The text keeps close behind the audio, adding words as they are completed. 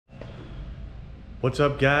What's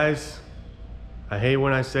up, guys? I hate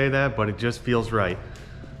when I say that, but it just feels right.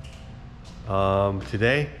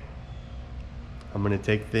 Today I'm gonna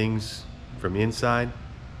take things from inside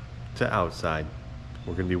to outside.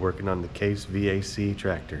 We're gonna be working on the Case VAC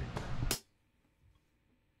Tractor.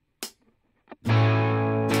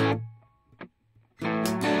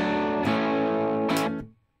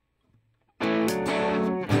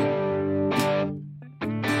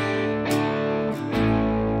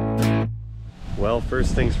 Well,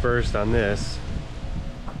 first things first on this.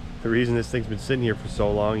 The reason this thing's been sitting here for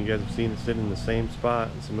so long, you guys have seen it sit in the same spot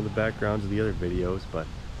in some of the backgrounds of the other videos, but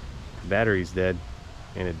the battery's dead,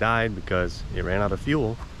 and it died because it ran out of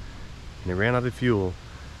fuel. And it ran out of fuel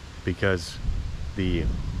because the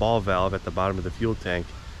ball valve at the bottom of the fuel tank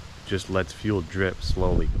just lets fuel drip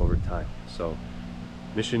slowly over time. So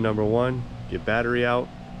mission number one, get battery out.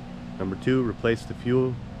 Number two, replace the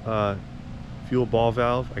fuel ball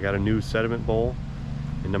valve. I got a new sediment bowl.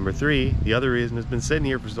 And number three, the other reason it's been sitting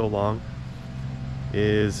here for so long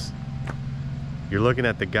is you're looking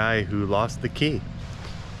at the guy who lost the key.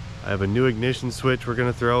 I have a new ignition switch we're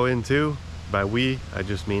gonna throw in too. By we, I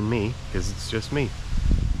just mean me, because it's just me.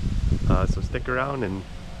 So stick around and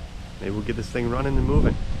maybe we'll get this thing running and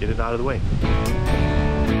moving, get it out of the way.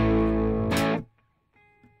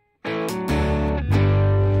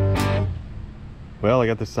 Well, I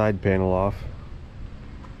got the side panel off.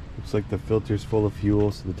 Looks like the filter's full of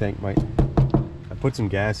fuel, so the tank might... I put some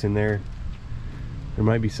gas in there. There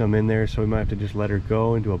might be some in there, so we might have to just let her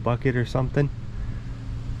go into a bucket or something.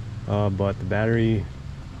 But the battery,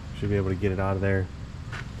 should be able to get it out of there.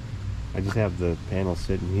 I just have the panel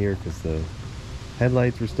sitting here because the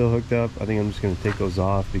headlights were still hooked up. I think I'm just going to take those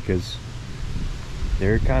off because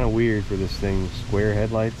they're kind of weird for this thing. Square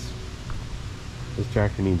headlights. This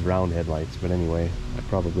tractor needs round headlights, but anyway, I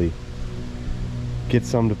probably get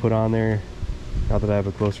some to put on there now that I have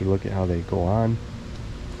a closer look at how they go on.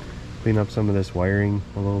 Clean up some of this wiring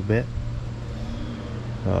a little bit,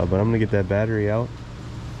 but I'm gonna get that battery out,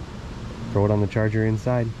 throw it on the charger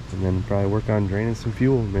inside, and then probably work on draining some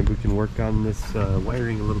fuel. Maybe we can work on this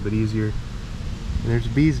wiring a little bit easier. And there's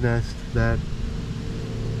a bee's nest. That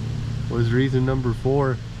was reason number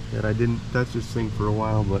 4 that I didn't touch this thing for a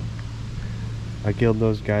while, but I killed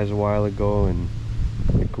those guys a while ago and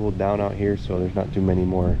it cooled down out here, so there's not too many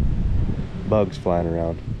more bugs flying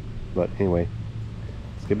around. But anyway,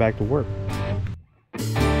 let's get back to work.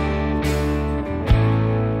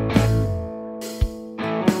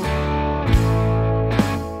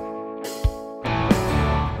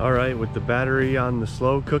 All right, with the battery on the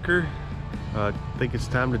slow cooker, I think it's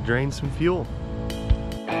time to drain some fuel.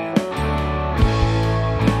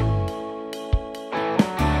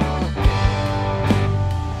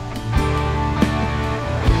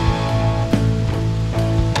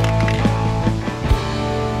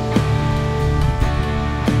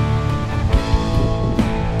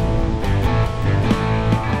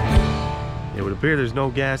 There's no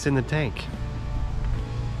gas in the tank.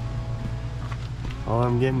 All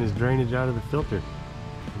I'm getting is drainage out of the filter,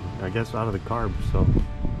 I guess out of the carb. So I'm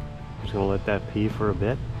just gonna let that pee for a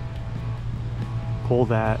bit, pull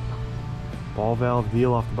that ball valve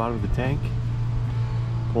deal off the bottom of the tank,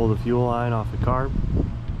 pull the fuel line off the carb,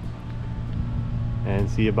 and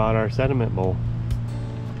see about our sediment bowl.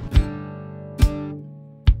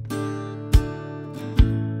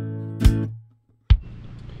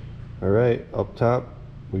 Alright, up top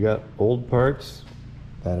we got old parts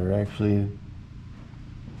that are actually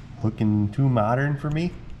looking too modern for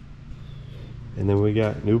me, and then we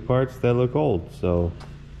got new parts that look old. So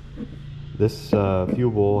this fuel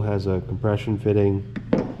bowl has a compression fitting,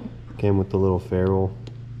 came with the little ferrule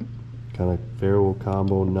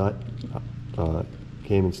combo nut,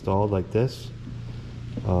 came installed like this.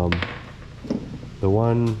 The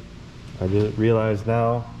one I didn't realize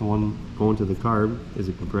now, the one going to the carb is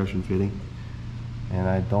a compression fitting, and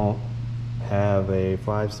I don't have a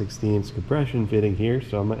 5/16 compression fitting here,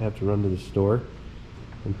 so I might have to run to the store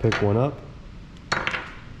and pick one up,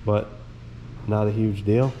 but not a huge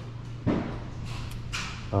deal.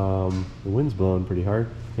 The wind's blowing pretty hard.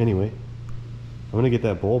 Anyway, I'm gonna get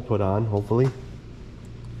that bowl put on, hopefully,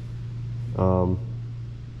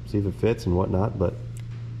 see if it fits and whatnot, but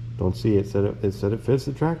don't see it. It said it fits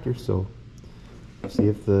the tractor, so see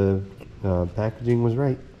if the packaging was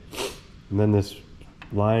right. And then this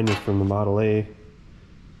line is from the Model A.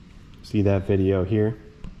 See that video here.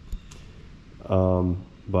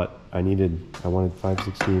 But I wanted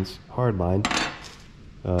 5/16 hard line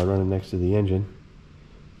running next to the engine.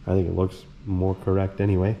 I think it looks more correct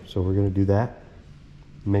anyway, so we're gonna do that.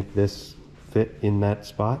 Make this fit in that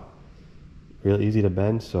spot. real easy to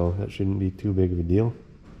bend, so that shouldn't be too big of a deal.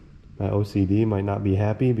 My OCD might not be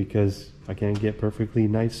happy because I can't get perfectly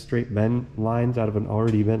nice straight bend lines out of an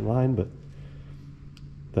already bent line, but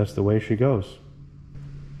that's the way she goes.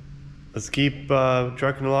 Let's keep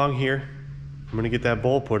trucking along here. I'm gonna get that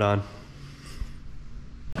bowl put on.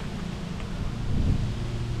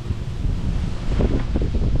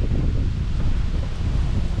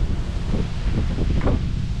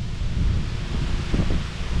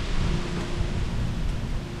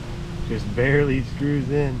 Just barely screws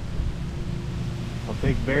in. I'll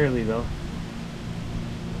take barely though.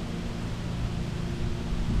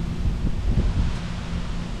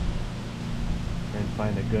 And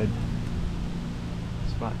find a good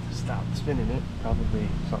spot to stop spinning it. Probably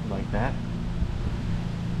something like that.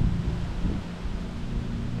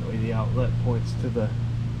 That way the outlet points to the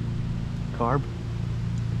carb.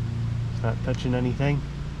 It's not touching anything.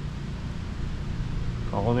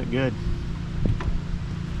 Calling it good.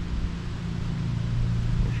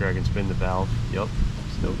 Make sure I can spin the valve. Yep,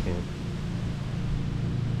 still can.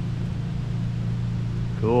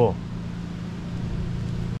 Cool.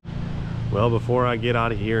 Well, before I get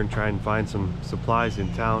out of here and try and find some supplies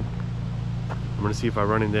in town, I'm gonna see if I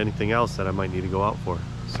run into anything else that I might need to go out for.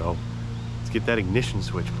 So let's get that ignition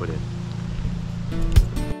switch put in.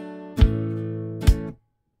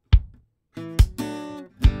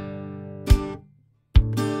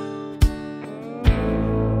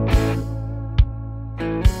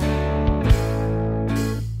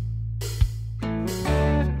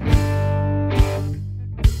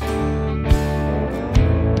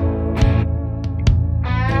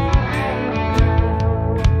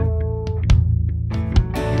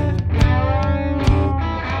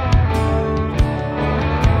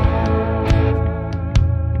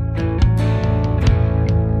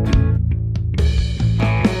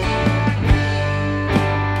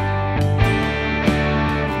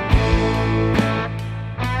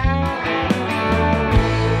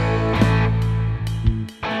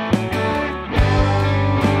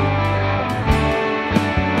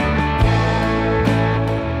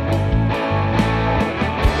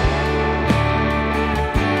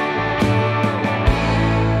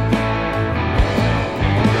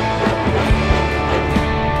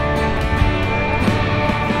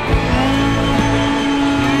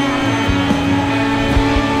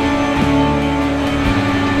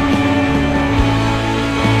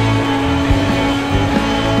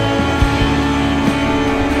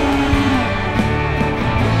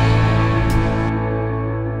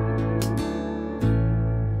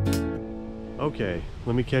 Okay,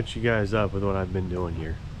 let me catch you guys up with what I've been doing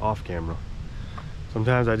here, off camera.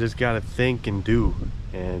 Sometimes I just gotta think and do,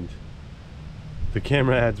 and the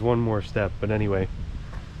camera adds one more step. But anyway,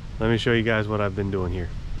 let me show you guys what I've been doing here.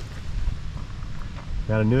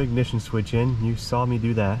 Got a new ignition switch in. You saw me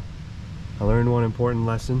do that. I learned one important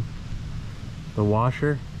lesson. The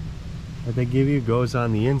washer that they give you goes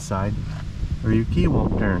on the inside, or your key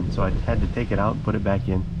won't turn. So I had to take it out and put it back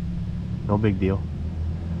in. No big deal.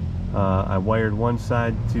 I wired one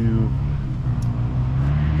side to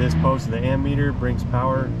this post of the ammeter, brings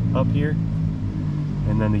power up here,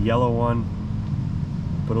 and then the yellow one,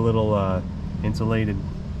 put a little insulated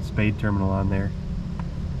spade terminal on there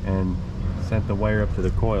and sent the wire up to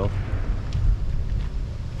the coil.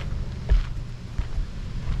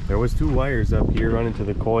 There was two wires up here running to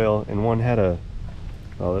the coil, and one had a,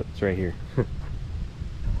 oh, it's right here.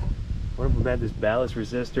 One of them had this ballast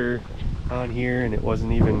resistor on here, and it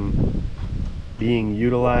wasn't even being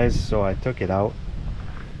utilized, so I took it out,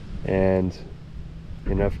 and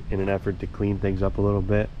in an effort to clean things up a little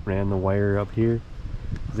bit, ran the wire up here,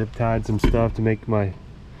 zip tied some stuff to make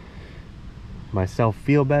myself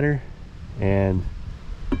feel better, and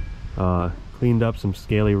cleaned up some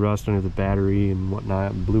scaly rust under the battery and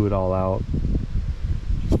whatnot, and blew it all out.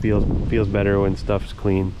 Just feels better when stuff's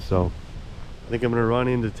clean. So I think I'm gonna run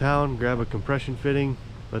into town, grab a compression fitting,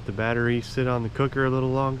 let the battery sit on the cooker a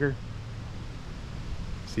little longer,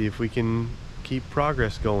 see if we can keep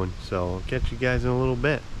progress going. So I'll catch you guys in a little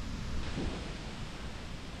bit.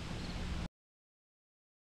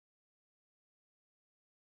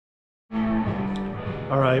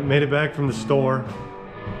 Alright, made it back from the store.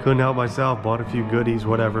 Couldn't help myself, bought a few goodies,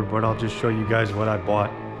 whatever, but I'll just show you guys what I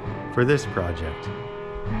bought for this project.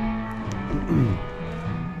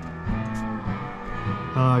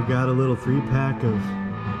 I got a little 3-pack of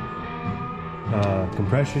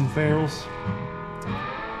compression ferrules,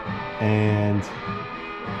 and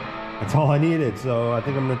that's all I needed. So I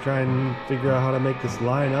think I'm gonna try and figure out how to make this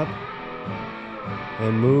line up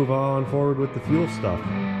and move on forward with the fuel stuff.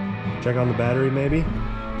 Check on the battery maybe.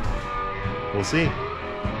 We'll see.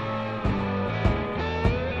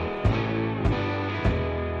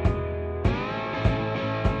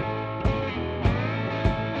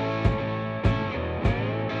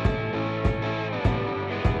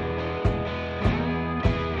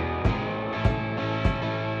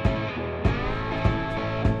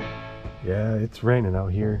 Yeah, it's raining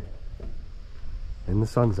out here. And the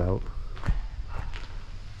sun's out.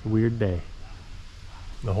 It's a weird day.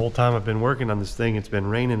 The whole time I've been working on this thing, it's been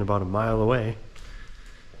raining about a mile away.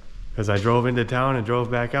 Because I drove into town and drove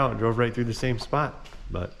back out and drove right through the same spot.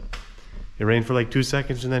 But it rained for like 2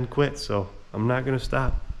 seconds and then quit, so I'm not gonna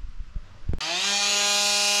stop.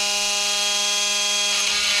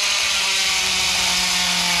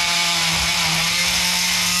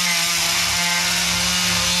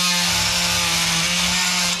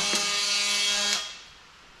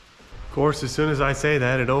 Of course, as soon as I say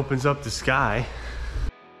that, it opens up the sky.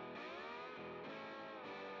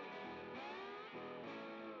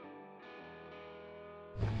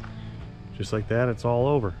 Just like that, it's all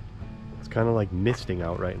over. It's kind of like misting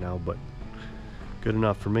out right now, but good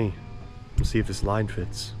enough for me. Let's see if this line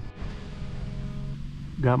fits.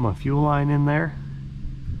 Got my fuel line in there,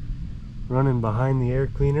 running behind the air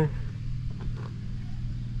cleaner,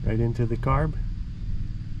 right into the carb.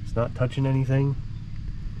 It's not touching anything.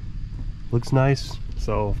 Looks nice,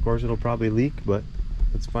 so of course it'll probably leak, but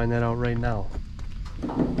let's find that out right now.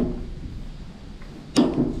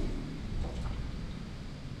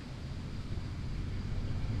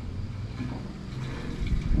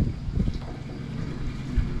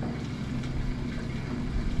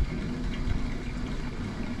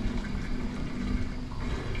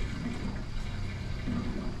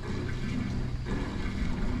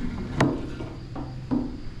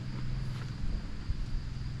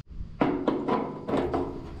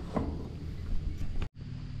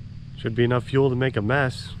 Should be enough fuel to make a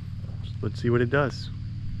mess. Let's see what it does.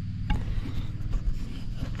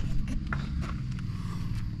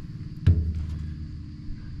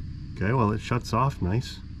 Okay, well, it shuts off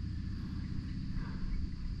nice.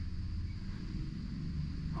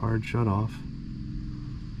 Hard shut off.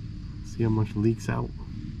 See how much leaks out.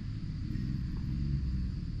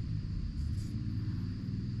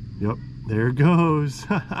 Yep, there it goes.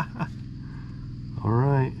 All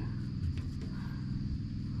right.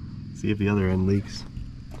 See if the other end leaks.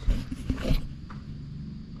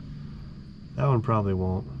 That one probably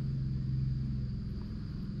won't.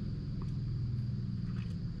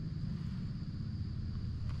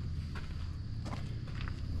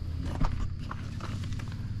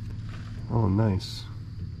 Oh, nice.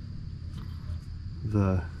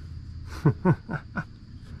 The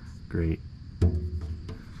great.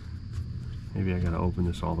 Maybe I gotta open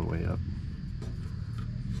this all the way up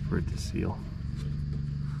for it to seal.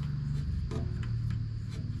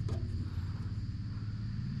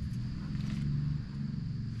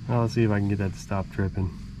 Well, let's see if I can get that to stop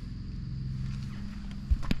dripping.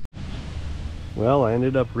 Well, I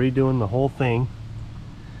ended up redoing the whole thing.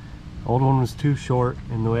 Old one was too short,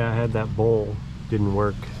 and the way I had that bowl didn't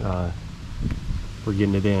work for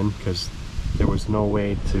getting it in, because there was no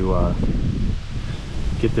way to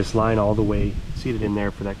get this line all the way seated in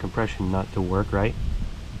there for that compression nut to work right.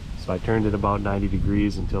 So I turned it about 90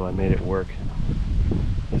 degrees until I made it work.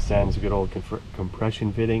 This end's a good old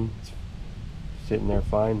compression fitting. It's sitting there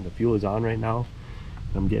fine. The fuel is on right now.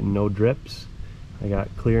 I'm getting no drips. I got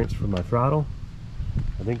clearance from my throttle.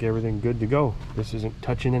 I think everything good to go. This isn't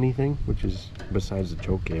touching anything, which is besides the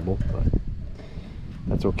choke cable, but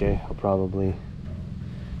that's okay. I'll probably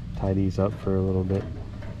tie these up for a little bit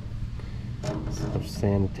of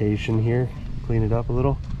sanitation here, clean it up a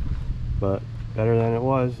little, but better than it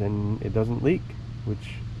was, and it doesn't leak,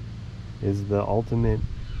 which is the ultimate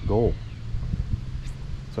goal.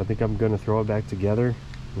 So I think I'm going to throw it back together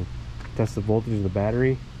and test the voltage of the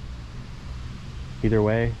battery. Either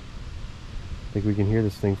way, I think we can hear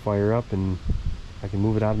this thing fire up and I can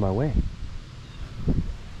move it out of my way.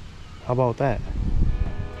 How about that?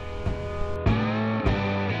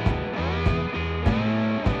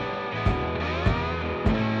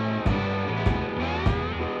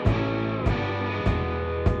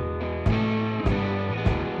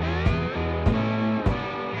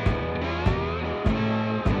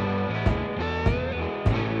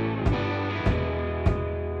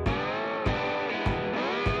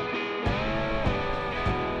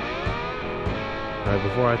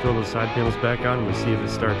 Before I throw those side panels back on, I'm going to see if it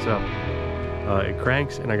starts up. It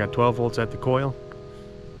cranks, and I got 12 volts at the coil.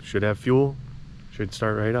 Should have fuel. Should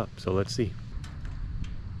start right up. So let's see.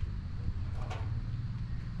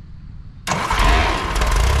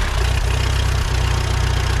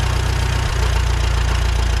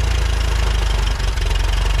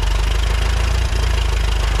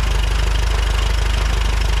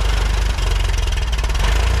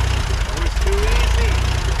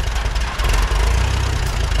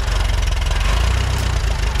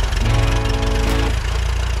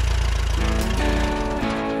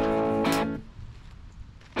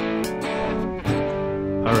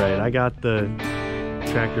 I got the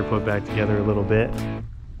tractor put back together a little bit.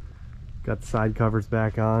 Got the side covers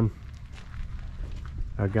back on.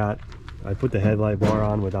 I put the headlight bar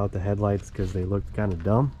on without the headlights because they looked kind of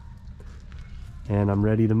dumb. And I'm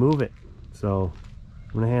ready to move it. So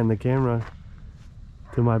I'm gonna hand the camera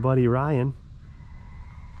to my buddy Ryan.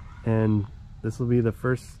 And this will be the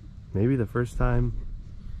first, maybe the first time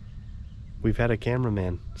we've had a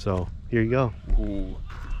cameraman. So here you go. Ooh,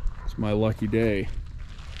 it's my lucky day.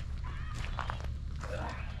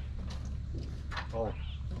 Oh,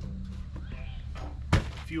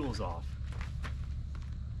 fuel's off.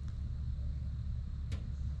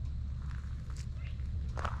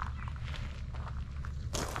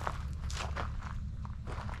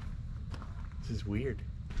 This is weird.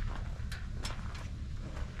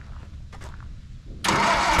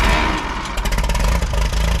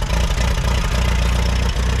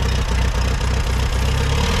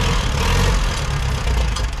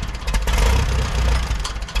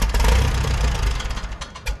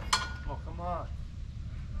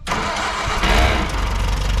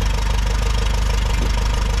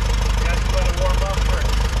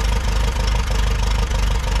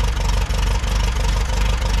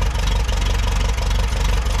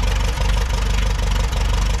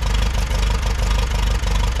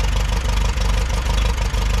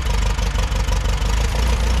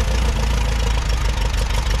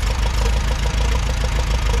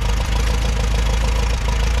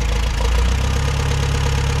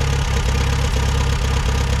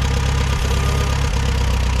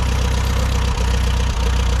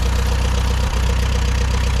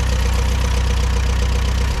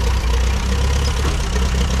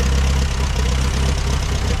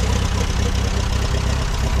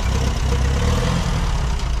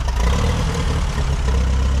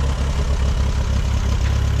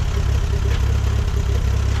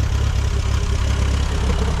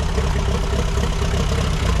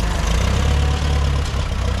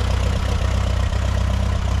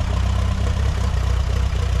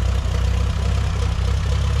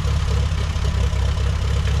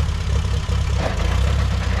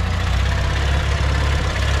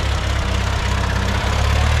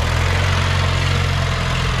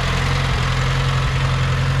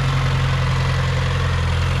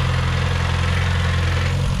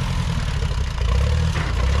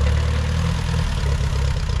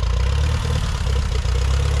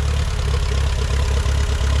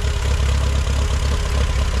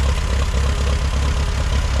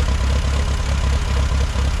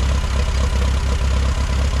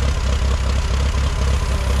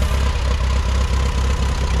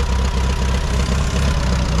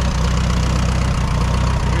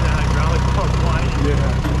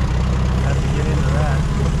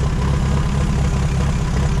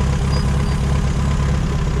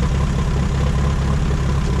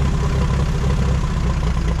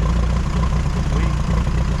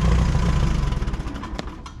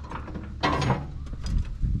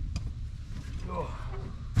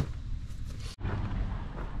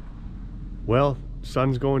 Well,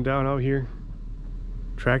 sun's going down out here.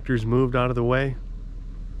 Tractor's moved out of the way.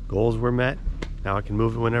 Goals were met. Now I can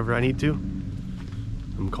move it whenever I need to.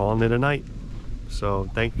 I'm calling it a night. So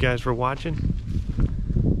thank you guys for watching.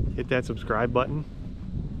 Hit that subscribe button,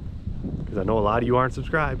 because I know a lot of you aren't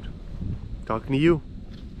subscribed. Talking to you.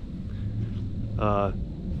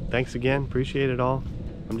 Thanks again, appreciate it all.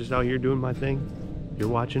 I'm just out here doing my thing. You're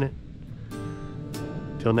watching it.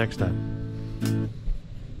 Till next time.